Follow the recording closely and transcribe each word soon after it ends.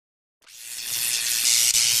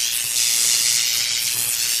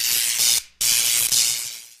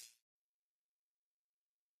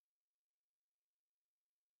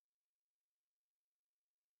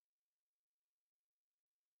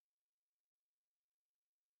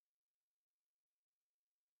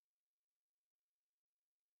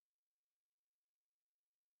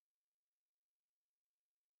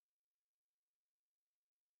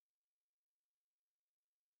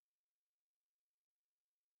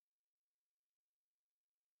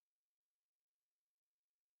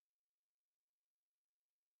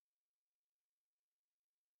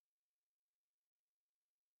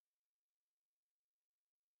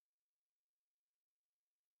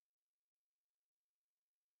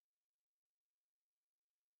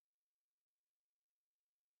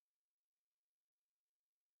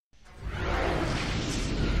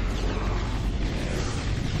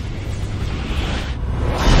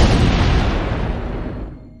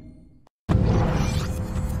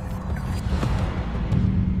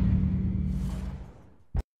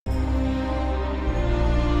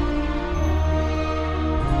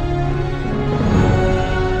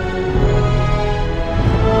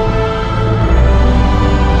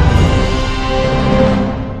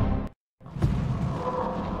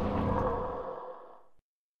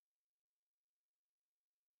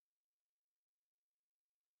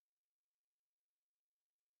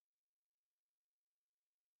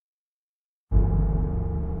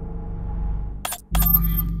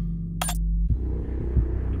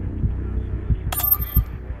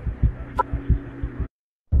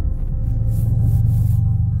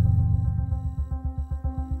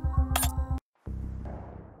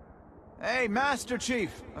Hey, Master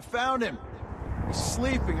Chief, I found him. He's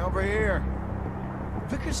sleeping over here.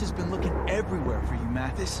 Vickers has been looking everywhere for you,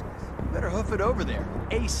 Mathis. You better hoof it over there,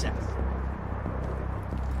 ASAP.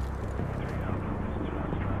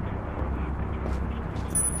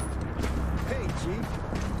 Hey,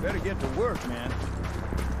 Chief. Better get to work, man.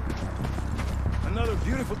 Another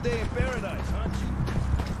beautiful day in paradise, huh, Chief?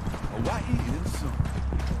 Hawaii in the sun.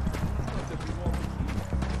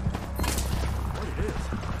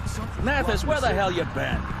 Mathis, where the hell you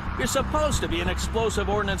been? You're supposed to be an explosive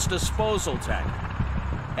ordnance disposal tech.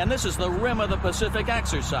 And this is the rim of the Pacific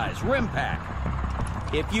exercise, Rim Pack.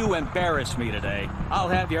 If you embarrass me today, I'll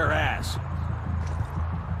have your ass.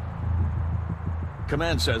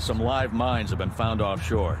 Command says some live mines have been found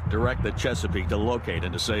offshore. Direct the Chesapeake to locate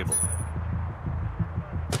and disable.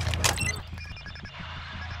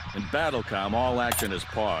 In Battlecom, all action is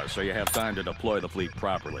paused, so you have time to deploy the fleet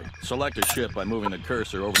properly. Select a ship by moving the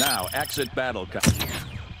cursor over. Now, exit Battlecom.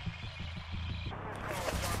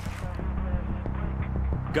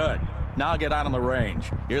 Good. Now get out on the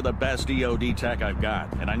range. You're the best EOD tech I've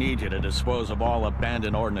got, and I need you to dispose of all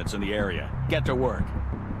abandoned ordnance in the area. Get to work.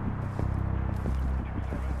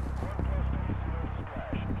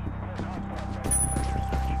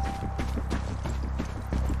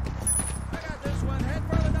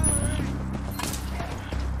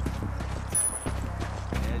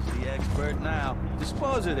 Now,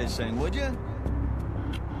 dispose of this thing, would you?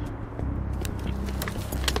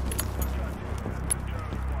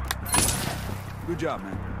 Good job,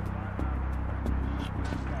 man.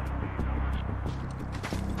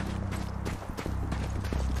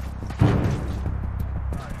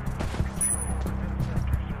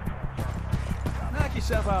 Knock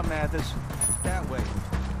yourself out, Mathis. That way.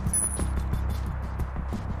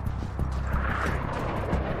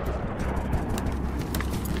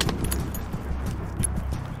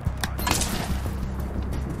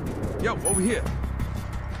 Yo, over here.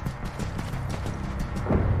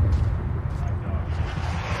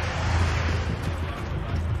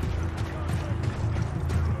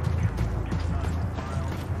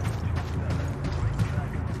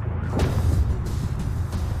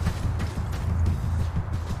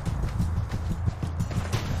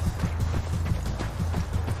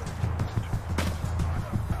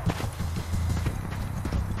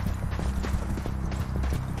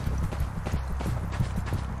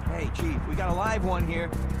 One here.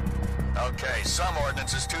 Okay, some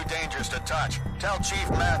ordnance is too dangerous to touch. Tell Chief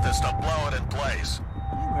Mathis to blow it in place.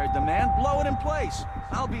 You heard the man. Blow it in place.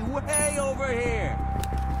 I'll be way over here.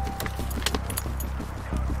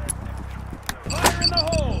 Fire in the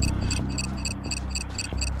hole!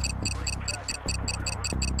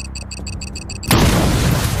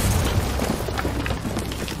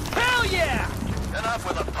 Hell yeah! Enough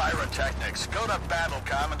with the pyrotechnics. Go to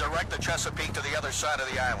Battlecom and direct the Chesapeake to the other side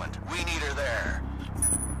of the island. We need her there.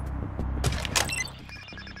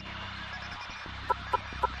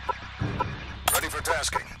 Ready for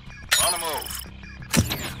tasking. On the move.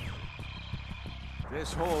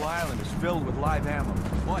 This whole island is filled with live ammo.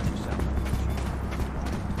 Watch yourself.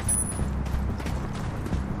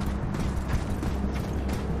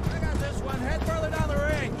 I got this one. Head further down the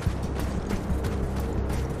range.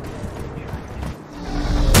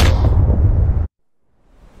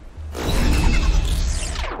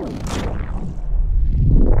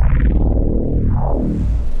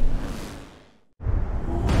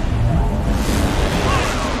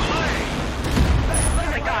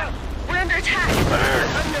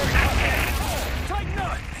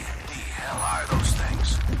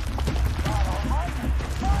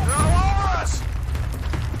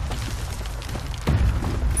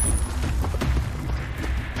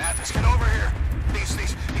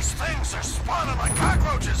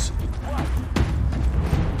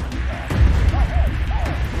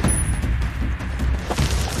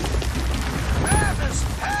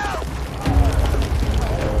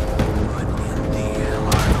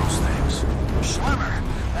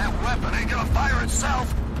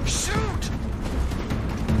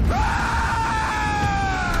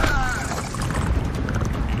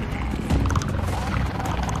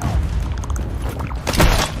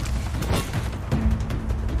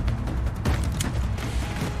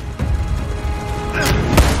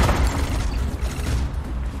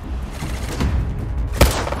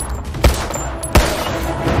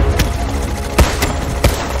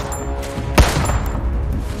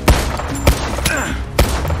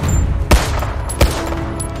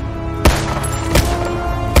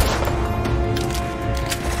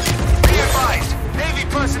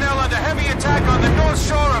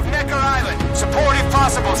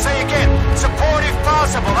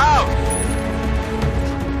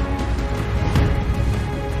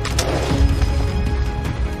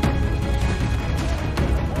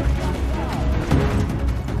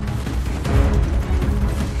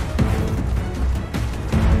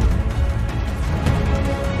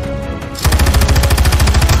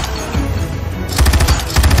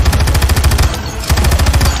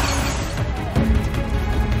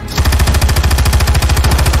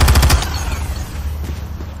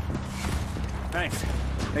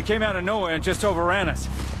 came out of nowhere and just overran us.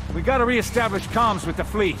 We gotta re-establish comms with the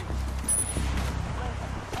fleet.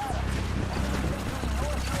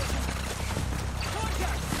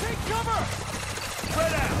 Take cover!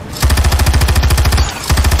 Spread out!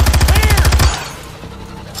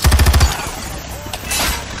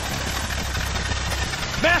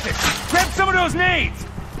 Mathis, grab some of those nades!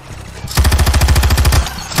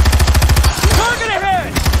 Target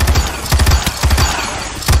ahead!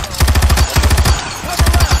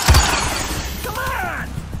 Come on!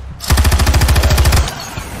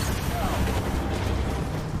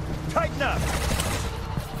 Tighten up!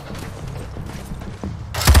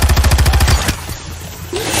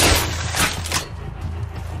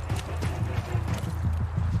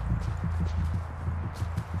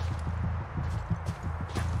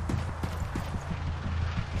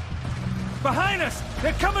 Behind us!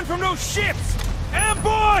 They're coming from those ships!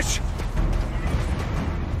 Ambush!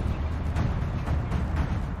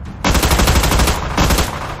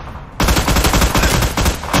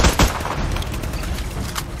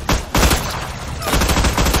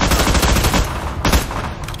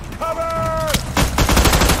 Cover!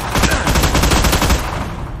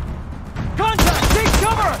 Contact! Take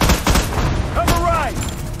cover! Cover right!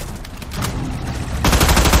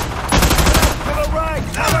 To the right!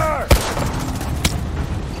 Cover!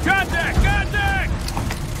 Contact! Contact!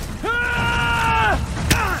 Ah!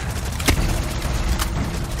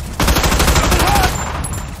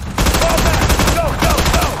 Fall back! Go, go,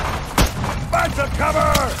 go! Find some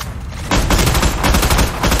cover!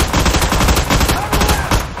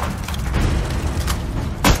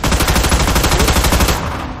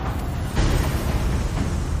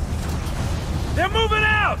 They're moving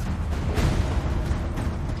out!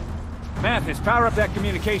 Mathis, power up that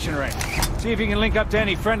communication ring. See if you can link up to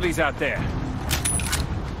any friendlies out there.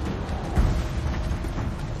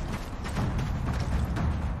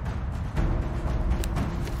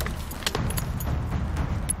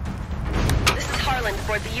 This is Harlan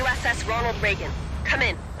aboard the USS Ronald Reagan. Come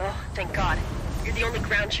in. Oh, thank God. You're the only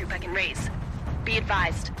ground troop I can raise. Be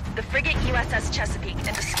advised, the frigate USS Chesapeake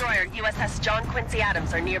and destroyer USS John Quincy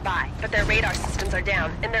Adams are nearby, but their radar systems are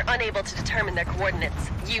down, and they're unable to determine their coordinates.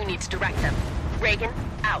 You need to direct them. Reagan,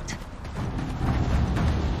 out.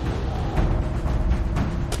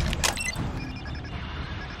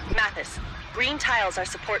 Mathis, green tiles are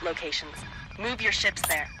support locations. Move your ships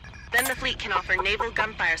there. Then the fleet can offer naval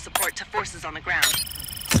gunfire support to forces on the ground.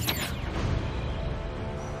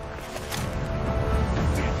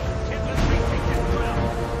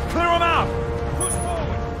 Clear them out! Push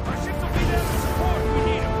forward! Our ships will be there to support if we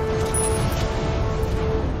need them!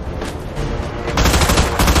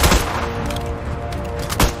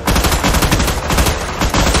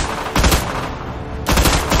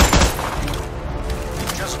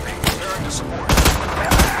 Chesapeake, preparing to support.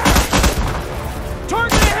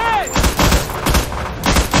 Target ahead!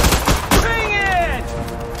 Bring it!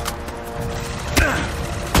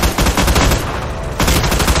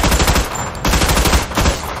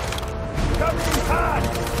 Cover hot!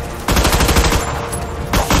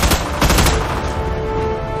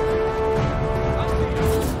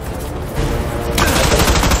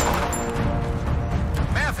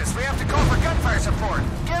 Mathis, we have to call for gunfire support.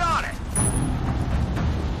 Get on it!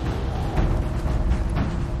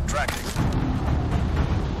 Tracking.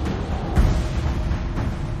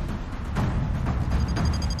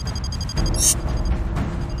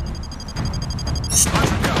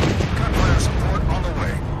 Roger, copy. Gunfire support on the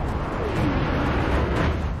way.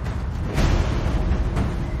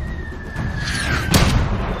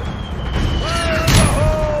 Fire in the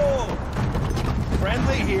hole!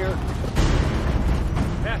 Friendly here.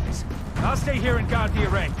 Mathis, I'll stay here and guard the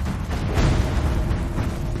array.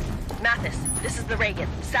 Mathis, this is the Reagan.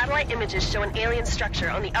 Satellite images show an alien structure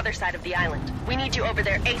on the other side of the island. We need you over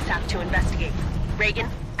there ASAP to investigate. Reagan,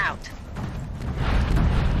 out.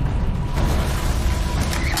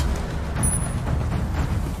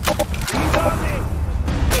 He's on me!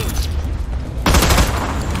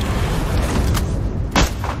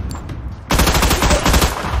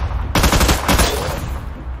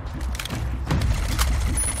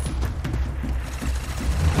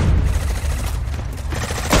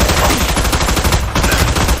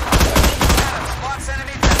 Spots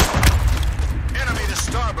enemy vessel. Enemy to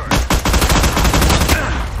starboard.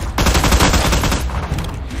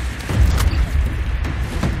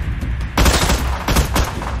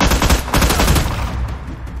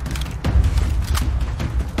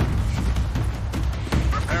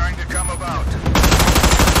 Preparing to come about.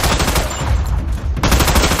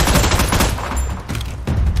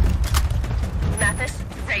 Mathis,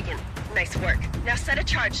 Reagan, nice work. Now set a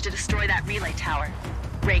charge to destroy that relay tower.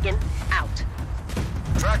 Reagan, out.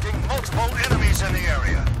 Tracking multiple enemies in the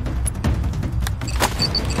area.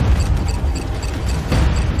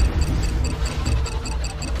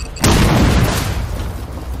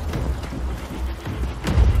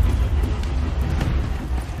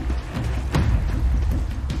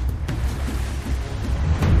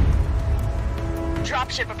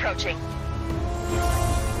 Dropship approaching.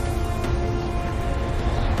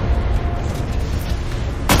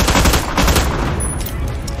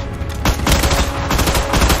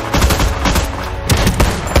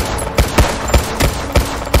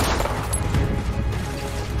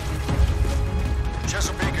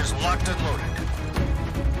 Chesapeake is locked and loaded.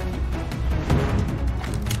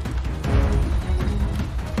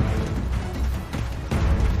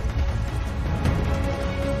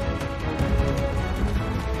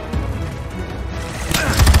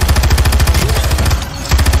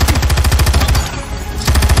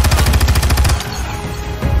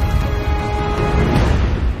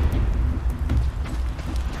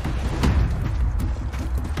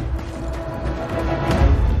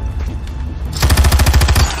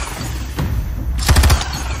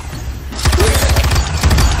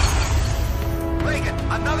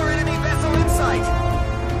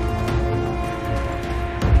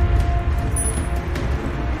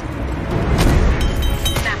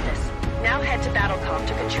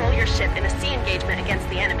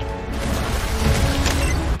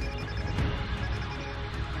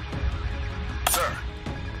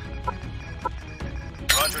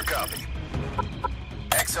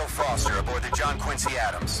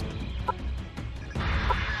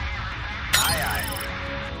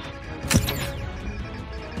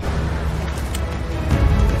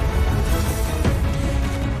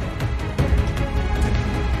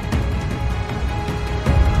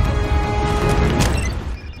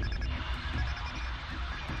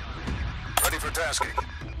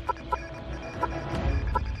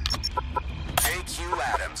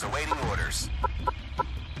 Awaiting orders.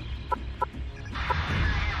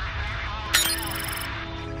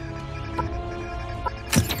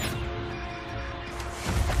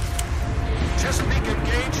 Chesapeake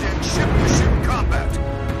engaged in ship-to-ship combat.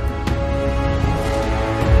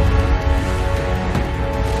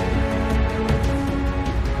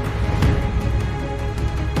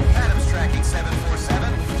 Adams tracking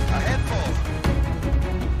 747. Ahead full.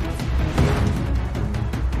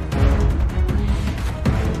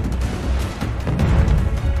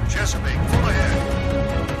 Chesapeake, full ahead.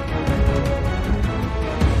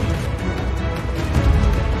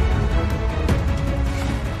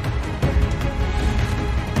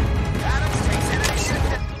 Adams takes enemy ship.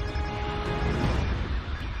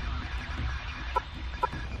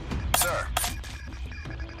 Sir.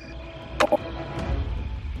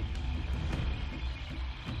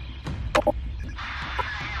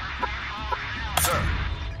 Sir.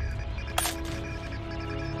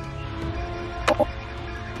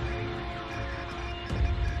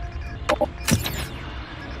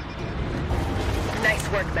 Nice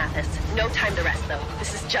work, Mathis. No time to rest, though.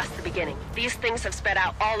 This is just the beginning. These things have spread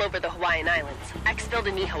out all over the Hawaiian Islands. Exfil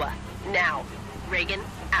to Nihoa. Now. Reagan,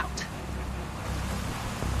 out.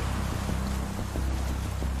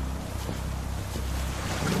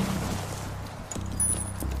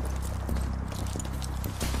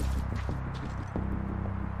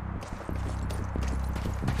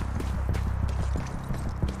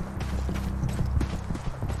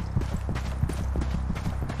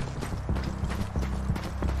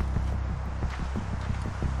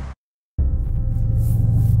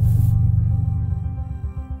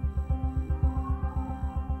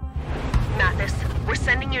 Mathis, we're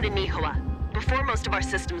sending you to Nihoa. Before most of our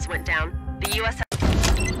systems went down, the U.S.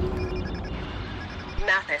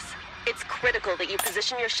 Mathis, it's critical that you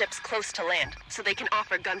position your ships close to land so they can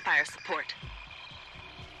offer gunfire support.